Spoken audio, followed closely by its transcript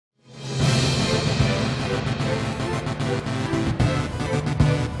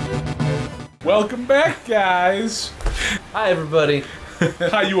Welcome back, guys. Hi, everybody.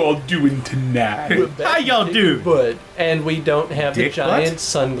 How you all doing tonight? How y'all do? Butt, and we don't have Dick the giant butt?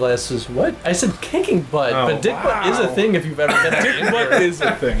 sunglasses. What? I said kicking butt, Oh, but dick butt is a wow. thing if you've ever been Dick butt is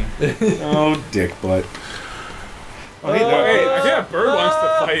a thing. Oh, dick butt. Oh, hey, I think that bird wants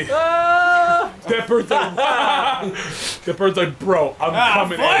to fight. That bird's like, that bird's like, bro, I'm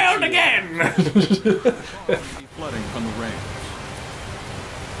coming at you. again! Flooding from the rain.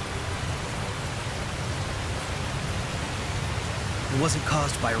 It wasn't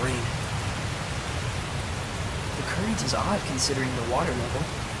caused by rain. The current is odd considering the water level.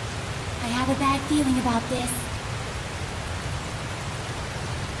 I have a bad feeling about this.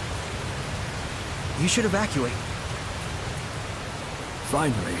 You should evacuate.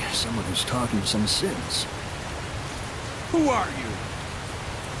 Finally, someone who's talking some sense. Who are you?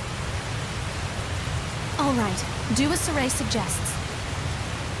 All right, do as Saray suggests.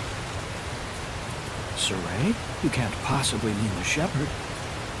 Saray? You can't possibly mean the shepherd.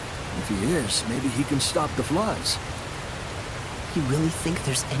 If he is, maybe he can stop the floods. You really think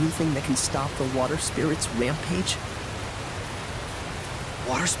there's anything that can stop the water spirit's rampage?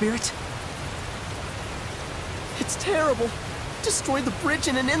 Water spirit? It's terrible. Destroyed the bridge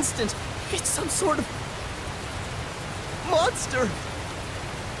in an instant. It's some sort of monster.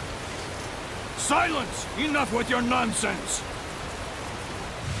 Silence! Enough with your nonsense!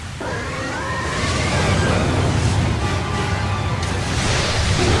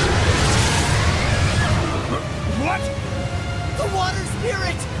 What? The water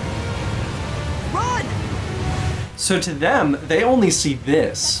spirit! Run! So to them, they only see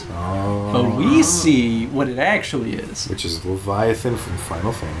this, but we see what it actually is. Which is Leviathan from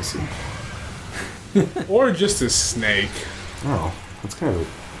Final Fantasy. Or just a snake. Oh, that's kind of...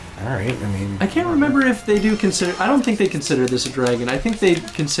 Alright, I mean... I can't remember if they do consider... I don't think they consider this a dragon. I think they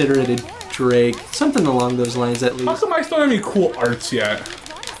consider it a drake. Something along those lines, at How least. come I still don't have any cool arts yet?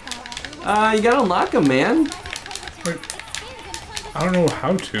 You gotta unlock them, man. Like, I don't know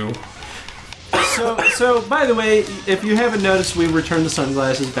how to. So, by the way, if you haven't noticed, we returned the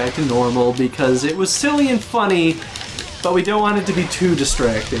sunglasses back to normal because it was silly and funny, but we don't want it to be too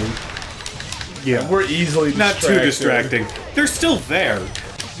distracting. Yeah, We're easily not distracted. too distracting. They're still there,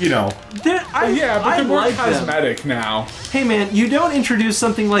 you know. Yeah, but they're more like them. cosmetic now. Hey man, you don't introduce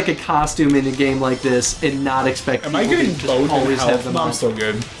something like a costume in a game like this and not expect Am people I getting to bowed just in always have health? them No, I'm on. still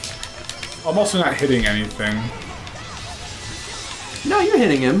good. I'm also not hitting anything. No, you're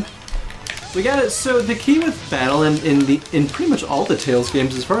hitting him. We got it. So the key with battle in pretty much all the Tales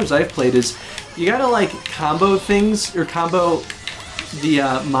games, as far as I've played, is you gotta like combo things or combo the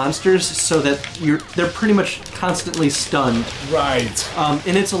monsters so that they're pretty much constantly stunned. Right.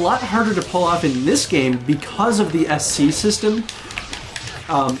 And it's a lot harder to pull off in this game because of the SC system,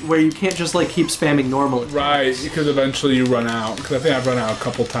 where you can't just like keep spamming normal attacks. Right, because eventually you run out. Because I think I've run out a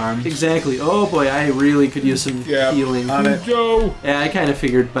couple times. Exactly. Oh boy, I really could use some healing. on it. Joe! Yeah, I kind of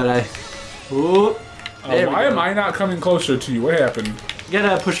figured, but I... Oh, there we Why go. am I not coming closer to you? What happened? You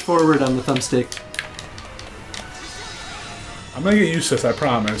gotta push forward on the thumbstick. I'm gonna get used to this, I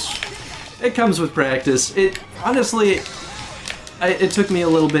promise. It comes with practice. It honestly, it took me a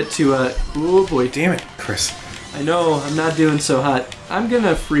little bit to. Oh boy, Damn it, Chris. I know I'm not doing so hot. I'm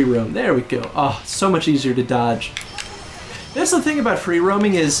gonna free roam. There we go. Oh, so much easier to dodge. That's the thing about free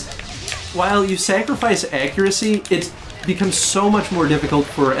roaming is, while you sacrifice accuracy, it becomes so much more difficult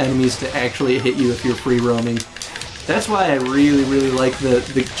for enemies to actually hit you if you're free roaming. That's why I really, really like the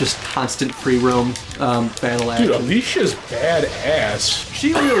just constant free roam battle action. Dude, Alicia's badass.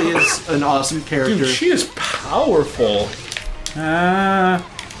 She really is an awesome character. Dude, she is powerful.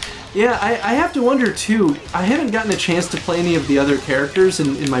 Yeah, I have to wonder too. I haven't gotten a chance to play any of the other characters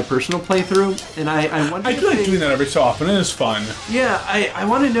in my personal playthrough, and I wonder. I if do like they- doing that every so often. It is fun. Yeah, I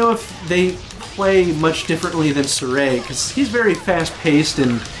want to know if they play much differently than Saray, because he's very fast-paced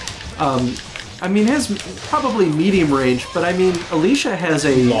and, I mean, has probably medium range, but I mean, Alicia has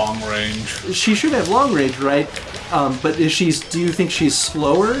a... Long range. She should have long range, right? But is do you think she's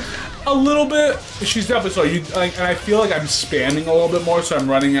slower? A little bit. She's definitely slow. And I feel like I'm spamming a little bit more, so I'm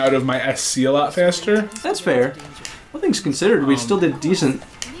running out of my SC a lot faster. That's fair. All things considered, we still did decent.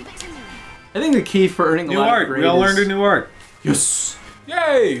 I think the key for earning a New lot art. of grade We all is... learned a new art. Yes!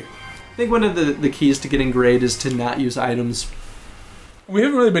 Yay! I think one of the keys to getting grade is to not use items. We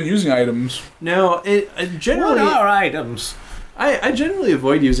haven't really been using items. No, generally... What are items? I generally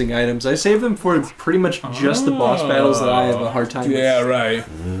avoid using items. I save them for pretty much just the boss battles that I have a hard time Yeah, with. right.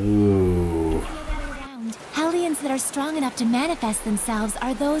 Ooh. Around, Hellions that are strong enough to manifest themselves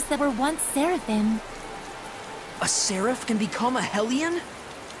are those that were once seraphim. A seraph can become a Hellion?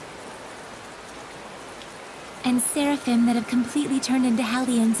 And seraphim that have completely turned into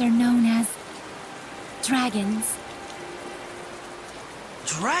Hellions are known as dragons.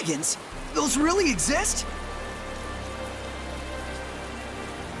 Dragons? Those really exist?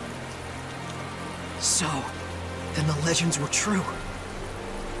 So, then the legends were true.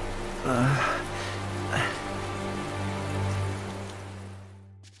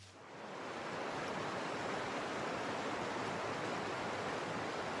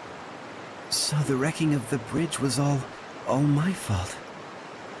 So the wrecking of the bridge was all my fault.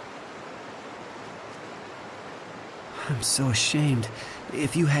 I'm so ashamed.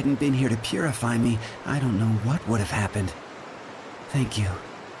 If you hadn't been here to purify me, I don't know what would have happened. Thank you.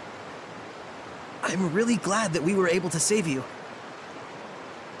 I'm really glad that we were able to save you.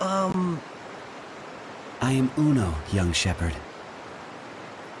 I am Uno, young shepherd.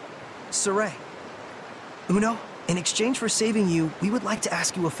 Saray. Uno, in exchange for saving you, we would like to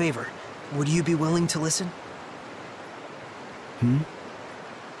ask you a favor. Would you be willing to listen?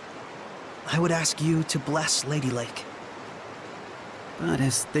 I would ask you to bless Lady Lake. But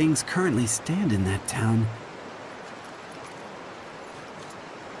as things currently stand in that town...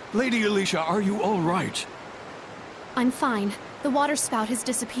 Lady Alicia, are you all right? I'm fine. The water spout has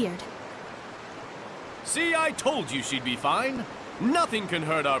disappeared. See, I told you she'd be fine. Nothing can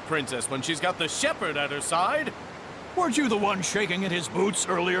hurt our princess when she's got the shepherd at her side. Weren't you the one shaking in his boots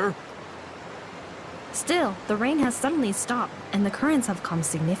earlier? Still, the rain has suddenly stopped, and the currents have calmed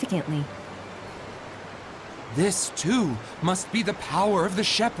significantly. This, too, must be the power of the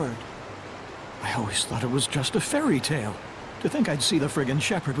shepherd. I always thought it was just a fairy tale. To think I'd see the friggin'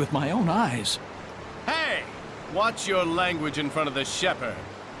 shepherd with my own eyes. Hey! Watch your language in front of the shepherd.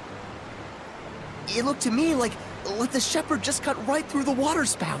 It looked to me like the shepherd just cut right through the water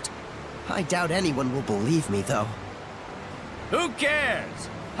spout. I doubt anyone will believe me, though. Who cares?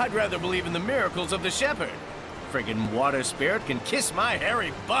 I'd rather believe in the miracles of the shepherd. Friggin' water spirit can kiss my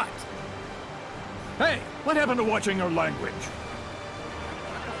hairy butt. Hey, what happened to watching your language?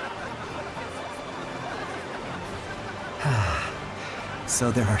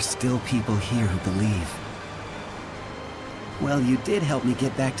 So there are still people here who believe. Well, you did help me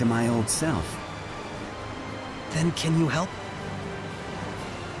get back to my old self. Then can you help?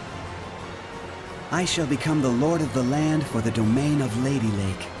 I shall become the lord of the land for the domain of Lady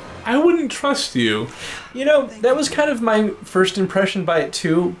Lake. I wouldn't trust you. You know, that was kind of my first impression by it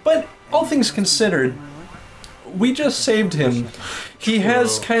too, but all things considered, we just saved him. He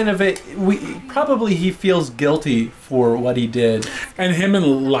has kind of probably he feels guilty for what he did. And him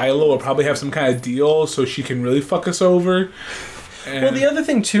and Lila will probably have some kind of deal so she can really fuck us over. And well, the other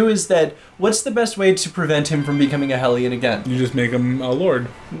thing too is that what's the best way to prevent him from becoming a Hellion again? You just make him a lord.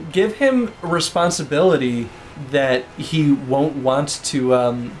 Give him responsibility that he won't want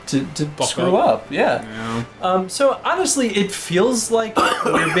to screw up. Yeah. So honestly, it feels like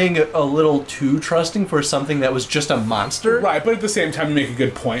we're being a little too trusting for something that was just a monster. Right, but at the same time, you make a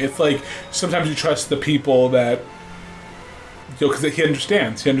good point. It's like sometimes you trust the people that, because he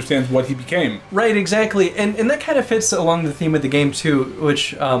understands. He understands what he became. Right, exactly. And that kind of fits along the theme of the game, too,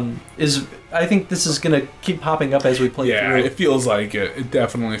 which is... I think this is going to keep popping up as we play through. Yeah, it feels like it. It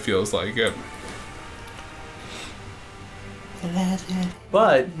definitely feels like it.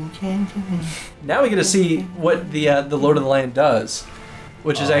 But now we get to see what the Lord of the Land does,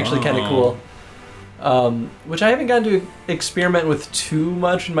 which is actually kind of cool. Which I haven't gotten to experiment with too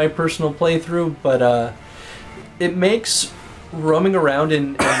much in my personal playthrough, but it makes roaming around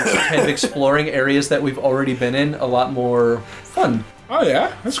and kind of exploring areas that we've already been in a lot more fun. Oh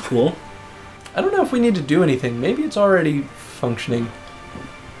yeah, that's cool. I don't know if we need to do anything. Maybe it's already functioning.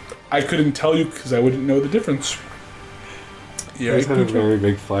 I couldn't tell you because I wouldn't know the difference. Yeah, I just had a very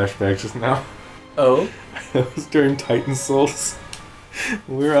big flashback just now. Oh? It was during Titan Souls.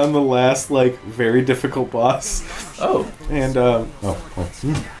 We were on the last, very difficult boss. Oh. And,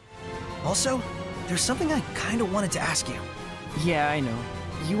 Also, there's something I kind of wanted to ask you. Yeah, I know.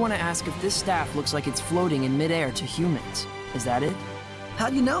 You want to ask if this staff looks like it's floating in midair to humans. Is that it? How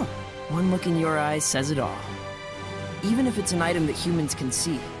do you know? One look in your eyes says it all. Even if it's an item that humans can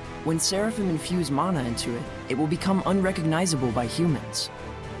see, when Seraphim infuse mana into it, it will become unrecognizable by humans.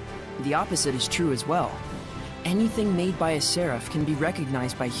 The opposite is true as well. Anything made by a Seraph can be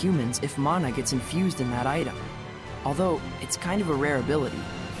recognized by humans if mana gets infused in that item. Although, it's kind of a rare ability.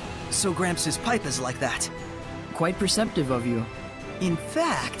 So Gramps' pipe is like that? Quite perceptive of you. In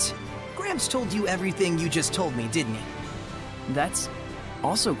fact, Gramps told you everything you just told me, didn't he? That's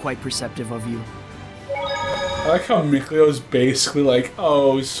also quite perceptive of you. I like how Miklio's basically like,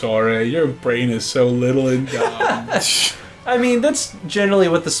 oh, sorry, your brain is so little and dumb. I mean, that's generally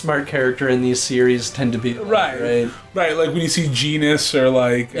what the smart character in these series tend to be. Right. Like when you see Genus or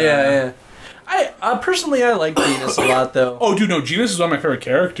like. Yeah. I personally I like Genus a lot though. Oh, dude, no, Genus is one of my favorite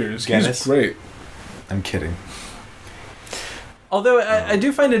characters. He's great. I'm kidding. Although I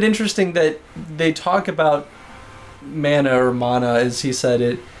do find it interesting that they talk about mana or mana, as he said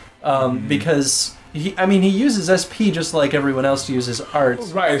it, because he uses SP just like everyone else uses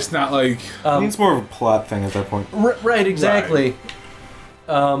arts. Right, it's not like it's more of a plot thing at that point. Right, exactly.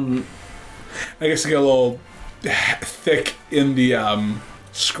 Right. I guess to get a little thick in the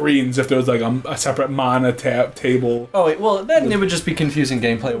screens if there was like a separate mana table. Oh wait, well then it would just be confusing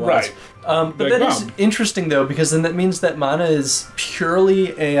gameplay wise. Right. But that is interesting though, because then that means that mana is purely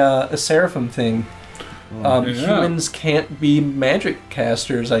a Seraphim thing. Humans can't be magic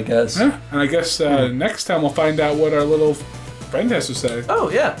casters, I guess. Yeah. And I guess next time we'll find out what our little friend has to say. Oh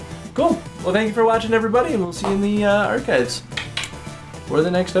yeah, cool. Well, thank you for watching, everybody, and we'll see you in the archives for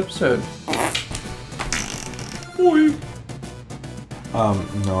the next episode. Boy.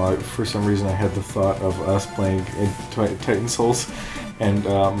 No, for some reason I had the thought of us playing in Titan Souls, and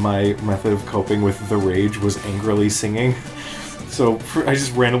my method of coping with the rage was angrily singing. So I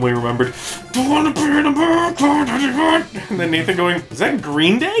just randomly remembered, "Don't want to be in America," and then Nathan going, "Is that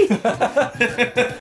Green Day?"